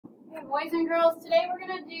Boys and girls, today we're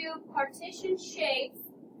going to do partition shapes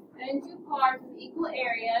into parts with equal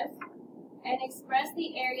areas and express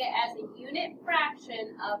the area as a unit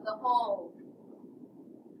fraction of the whole.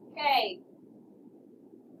 Okay.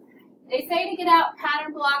 They say to get out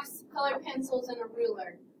pattern blocks, colored pencils, and a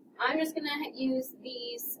ruler. I'm just going to use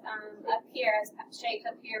these up here as shapes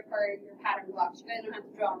up here for your pattern blocks. You guys don't have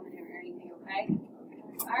to draw them or anything, okay?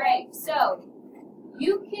 Alright, so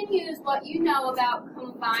you can use what you know about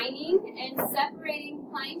combining and separating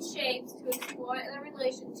plane shapes to explore the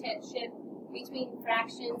relationship between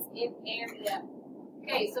fractions in area.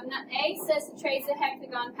 Okay, so now A says to trace a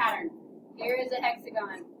hexagon pattern. Here is a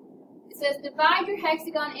hexagon. It says divide your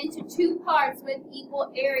hexagon into two parts with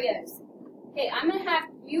equal areas. Okay, I'm going to have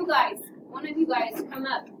you guys, one of you guys, come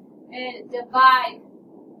up and divide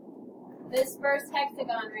this first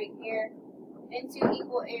hexagon right here into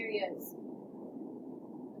equal areas.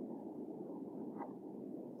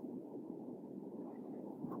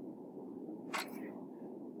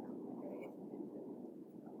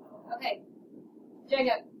 Okay,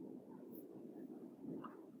 Jacob,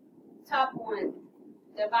 top one,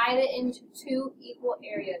 divide it into two equal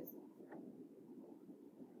areas.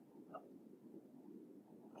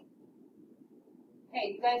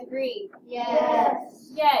 Okay, you guys agree? Yes.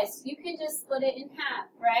 Yes, you can just split it in half,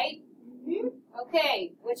 right? Mm-hmm.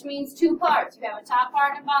 Okay, which means two parts. You have a top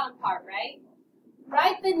part and a bottom part, right?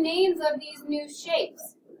 Write the names of these new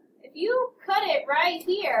shapes. If you cut it right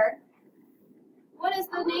here, what is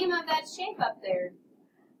the name of that shape up there?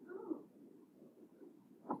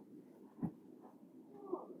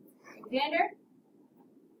 Xander?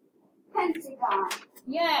 Pentagon.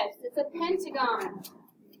 Yes, it's a pentagon.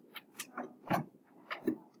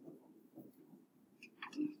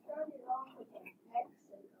 You started off with a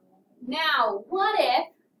hexagon. Now, what if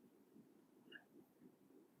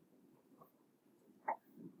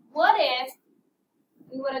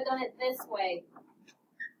we would have done it this way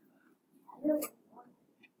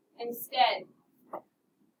instead?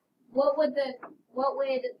 What would the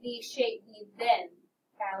shape be then,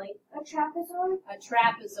 Callie? A trapezoid? A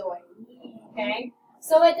trapezoid. Okay?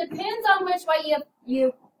 So it depends on which way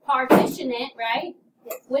you partition it, right?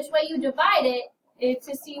 Yes. Which way you divide it is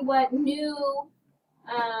to see what new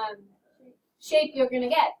shape you're going to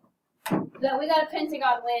get. So we got a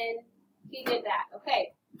pentagon when he did that.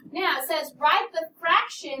 Okay. Now it says write the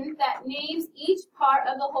fraction that names each part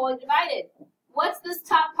of the whole divided. What's this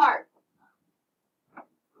top part?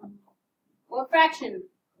 What fraction?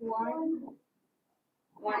 One.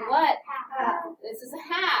 One what? Half. This is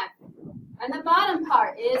a half. And the bottom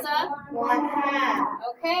part is a? One half.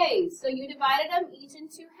 Okay, so you divided them each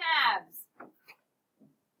into halves.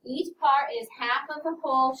 Each part is half of the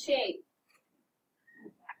whole shape.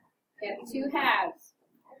 You have two halves.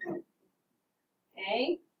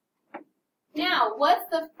 Okay? Now, what's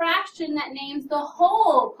the fraction that names the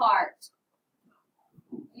whole part?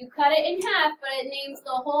 You cut it in half, but it names the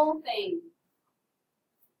whole thing.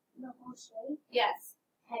 The whole shape? Yes.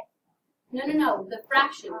 No, the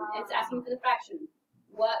fraction. It's asking for the fraction.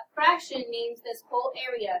 What fraction names this whole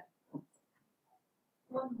area?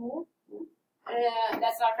 One whole?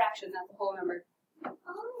 That's not a fraction, that's a whole number.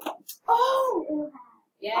 Oh. Oh! Two halves.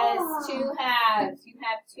 Yes, Oh. two halves. You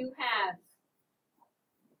have two halves.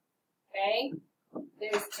 Okay?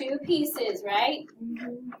 There's two pieces, right?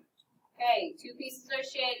 Mm-hmm. Okay, two pieces are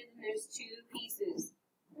shaded and there's two pieces.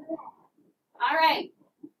 All right.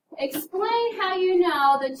 Explain how you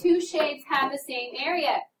know the two shapes have the same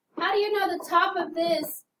area. How do you know the top of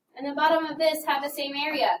this and the bottom of this have the same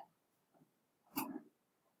area?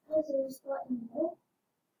 Because they're split in the middle.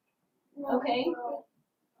 Okay.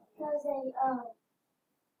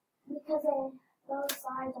 Because both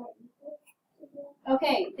sides are equal together.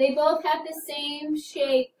 Okay, they both have the same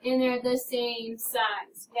shape and they're the same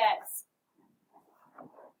size. Yes.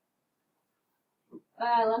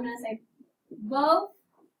 I'm going to say both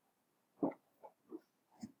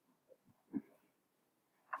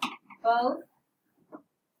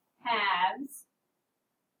halves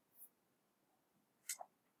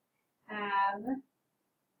have,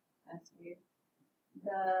 that's weird,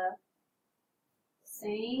 the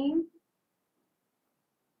same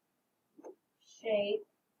shape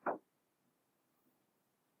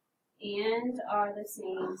and are the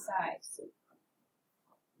same size.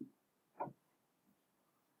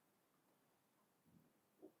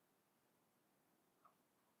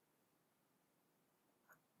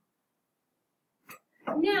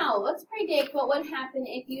 Now, let's predict what would happen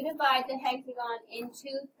if you divide the hexagon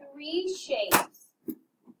into three shapes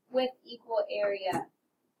with equal area.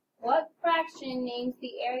 What fraction names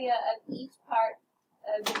the area of each part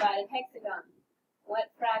of divided hexagon? What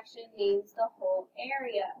fraction means the whole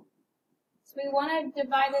area? So we want to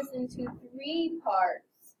divide this into 3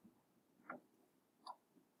 parts.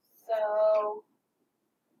 So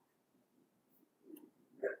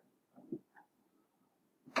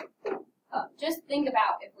just think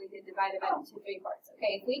about if we did divide it into 3 parts.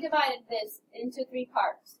 Okay, if we divided this into 3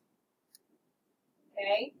 parts,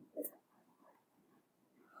 okay,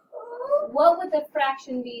 what would the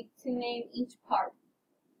fraction be to name each part?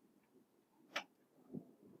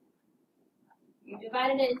 You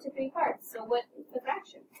divided it into 3 parts, so what is the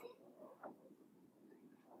fraction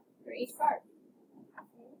for each part?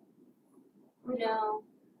 No,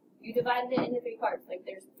 you divided it into 3 parts, like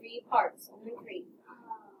there's 3 parts, only 3.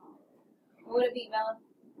 What would it be, Bella?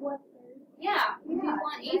 1/3. Yeah,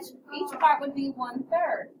 each part would be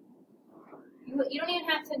 1/3. You don't even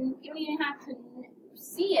have to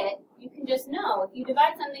see it. You can just know. If you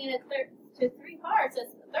divide something into 3 parts,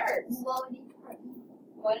 it's thirds. What would each part be?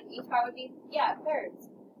 What each part would be? Yeah, thirds.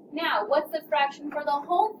 Now, what's the fraction for the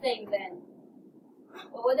whole thing then?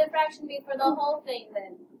 What would the fraction be for the whole thing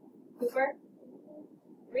then? Cooper?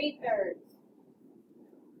 3/3.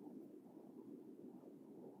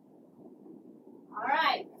 All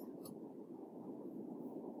right.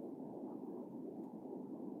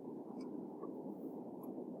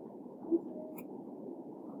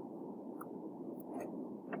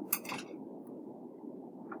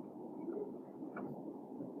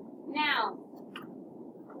 Now,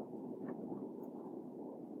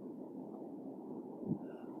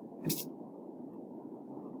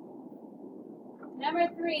 number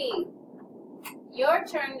 3, your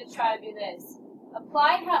turn to try to do this.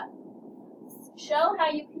 Show how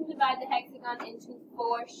you can divide the hexagon into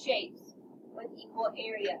 4 shapes with equal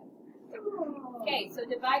area. Okay, so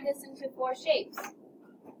divide this into 4 shapes.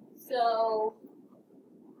 So,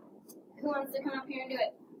 who wants to come up here and do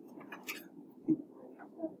it?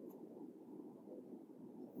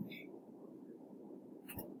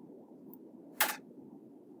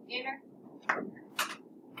 Gainer?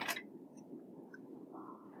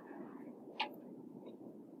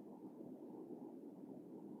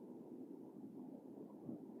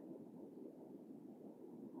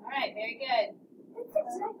 Alright, very good. That's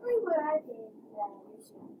exactly what I did.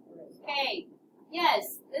 Okay,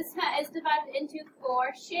 yes, this is divided into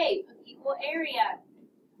 4 shapes of equal area.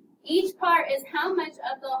 Each part is how much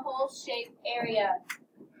of the whole shape area?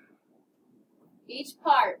 Each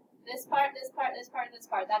part. This part, this part, this part, this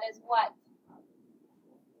part. That is what?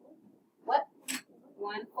 What?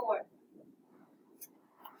 1/4.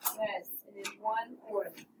 Yes, it is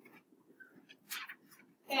 1/4.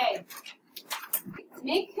 Okay.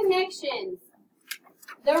 Make connections.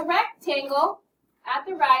 The rectangle at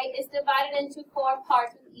the right is divided into 4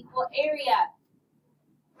 parts with equal area.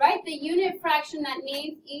 Write the unit fraction that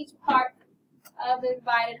names each part of the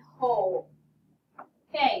divided whole.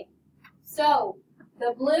 Okay, so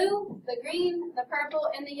the blue, the green, the purple,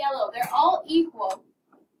 and the yellow, they're all equal.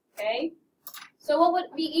 Okay, so what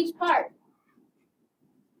would be each part?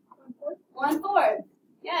 1/4.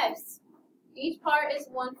 Yes. Each part is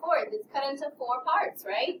 1/4. It's cut into 4 parts,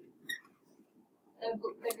 right?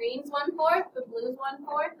 The green's 1/4, the blue's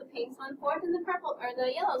 1/4, the pink's 1/4, and the purple or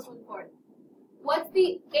the yellow's 1/4. What's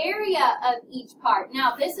the area of each part?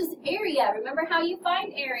 Now this is area. Remember how you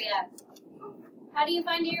find area? How do you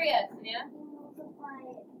find area, Savannah?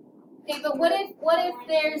 Okay, but what if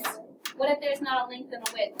there's not a length and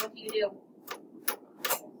a width? What do you do?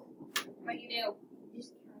 What do you do?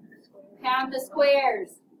 Just Count the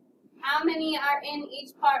squares. How many are in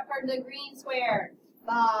each part for the green square?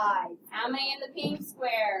 5. How many in the pink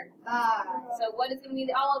square? 5. So what is going to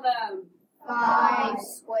be all of them? 5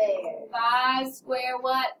 squared. 5 square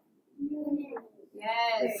what? Units.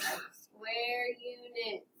 Yes, square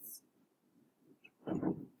units.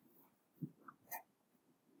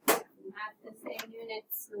 You have to say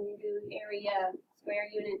units when you do area, square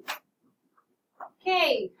units.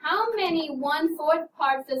 Okay, how many 1/4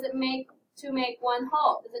 parts does it make to make one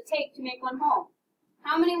whole? Does it take to make one whole?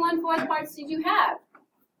 How many 1/4 parts did you have?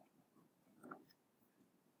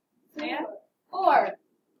 Yeah? 4.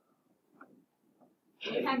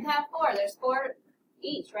 You have to have 4. There's 4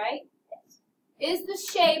 each, right? Is the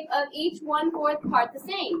shape of each 1/4 part the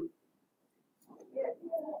same?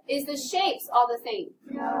 Is the shapes all the same?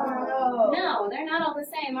 No. No, they're not all the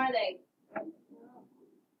same, are they?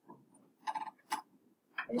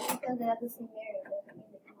 Just because they have the same area doesn't mean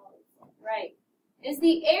they can all be the same. Right. Is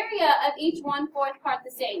the area of each 1/4 part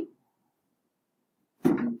the same?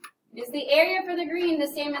 Is the area for the green the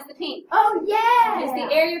same as the pink? Oh, yeah. Is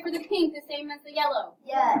the area for the pink the same as the yellow?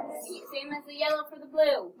 Yes. Same as the yellow for the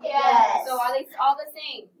blue? Yes. So are they all the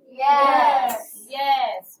same? Yes.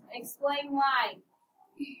 Yes. Explain why.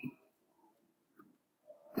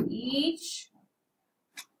 Each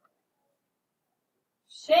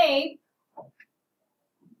shape.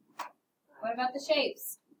 What about the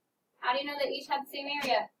shapes? How do you know that each have the same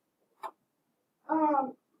area?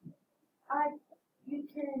 You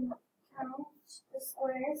can count the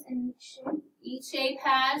squares in each shape. Each shape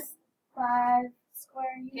has 5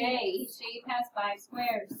 square units. Okay, each shape has 5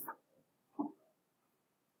 squares.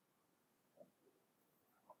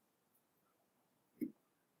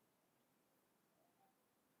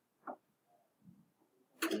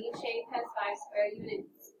 Each shape has 5 square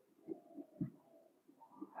units.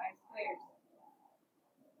 5 squares.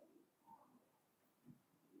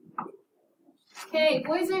 Okay,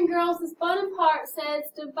 boys and girls, this bottom part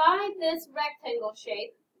says divide this rectangle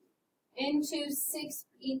shape into 6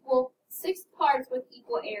 parts with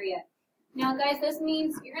equal area. Now guys, this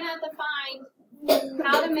means you're going to have to find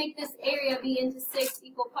how to make this area be into 6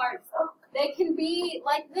 equal parts. They can be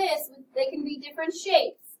like this, they can be different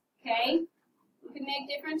shapes, okay? You can make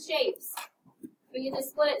different shapes, but you have to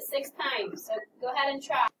split it 6 times, so go ahead and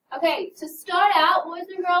try. Okay, to start out, boys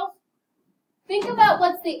and girls, think about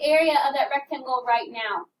what's the area of that rectangle right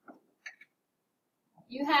now.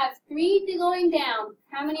 You have 3 going down.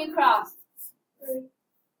 How many across? 3.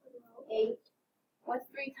 8. What's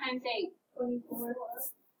 3 times 8? 24.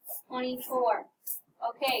 24.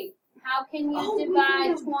 Okay, how can you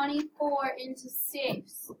divide 24 into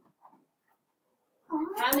 6?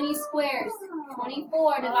 How many squares?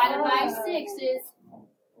 24 divided by 6 is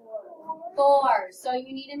 4. So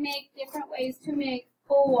you need to make different ways to make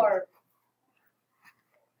 4.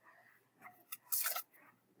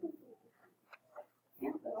 Yeah,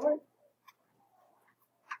 that'll work.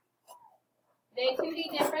 They can be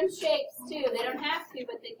different shapes too. They don't have to,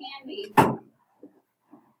 but they can be.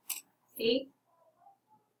 See?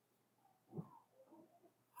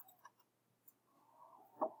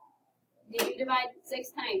 Did you divide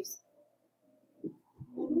 6 times?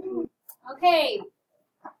 Okay.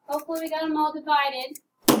 Hopefully we got them all divided.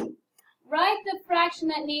 Write the fraction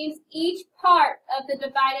that names each part of the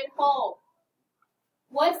divided whole.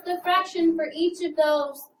 What's the fraction for each of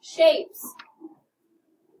those shapes?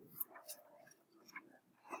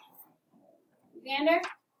 Xander?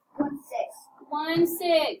 1/6.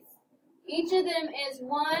 1/6. Each of them is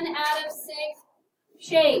 1 out of 6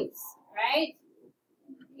 shapes, right?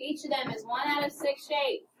 Each of them is 1 out of 6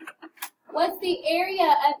 shapes. What's the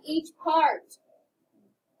area of each part?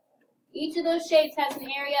 Each of those shapes has an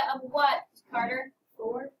area of what, Carter?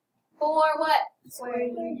 4. 4 what? Square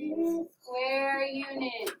units. Square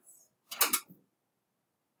units.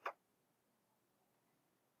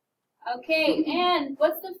 Okay, and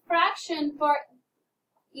what's the fraction for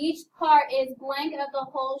each part is blank of the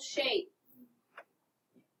whole shape?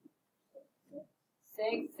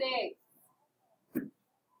 6/6.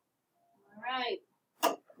 All right.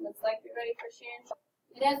 Looks like you're ready for Sharon.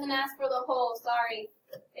 It doesn't ask for the whole, sorry.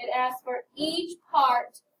 It asks for each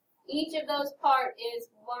part. Each of those parts is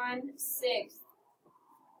 1/6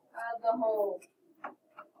 of the whole.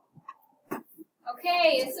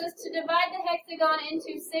 Okay, it says to divide the hexagon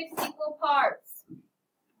into 6 equal parts.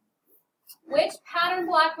 Which pattern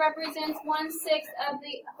block represents 1/6 of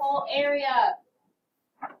the whole area?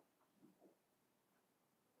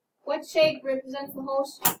 What shape represents the whole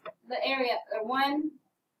the area, or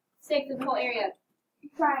 1/6 of the whole area?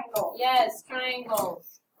 Triangle. Yes,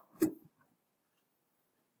 triangles.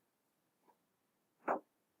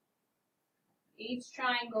 Each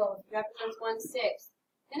triangle represents 1/6.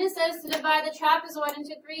 Then it says to divide the trapezoid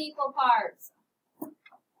into 3 equal parts.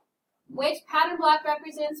 Which pattern block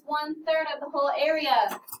represents 1/3 of the whole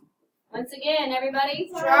area? Once again, everybody.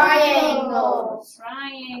 Triangles.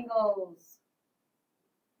 Triangles.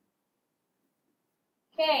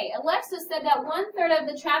 Okay, Alexis said that 1/3 of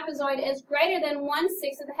the trapezoid is greater than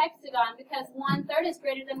 1/6 of the hexagon because 1/3 is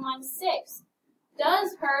greater than 1/6.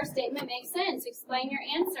 Does her statement make sense? Explain your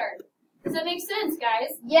answer. Does that make sense,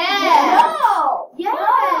 guys? Yes. No.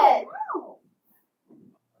 Yes. No.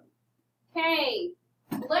 Okay.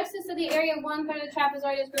 Alexis said the area of 1/3 of the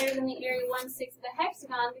trapezoid is greater than the area of 1/6 of the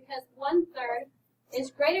hexagon because 1/3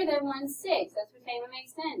 is greater than 1/6. That's what statement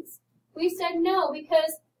makes sense. We said no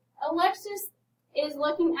because Alexis is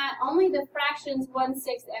looking at only the fractions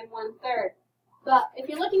 1/6 and 1/3. But if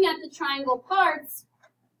you're looking at the triangle parts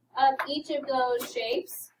of each of those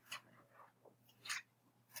shapes,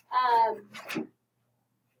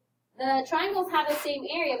 The triangles have the same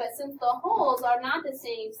area, but since the holes are not the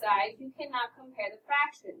same size, you cannot compare the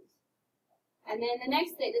fractions. And then the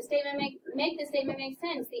next the statement make the statement make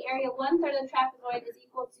sense. The area 1/3 of the trapezoid is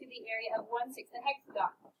equal to the area of 1/6 of the hexagon.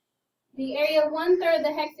 The area of 1/3 of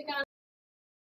the hexagon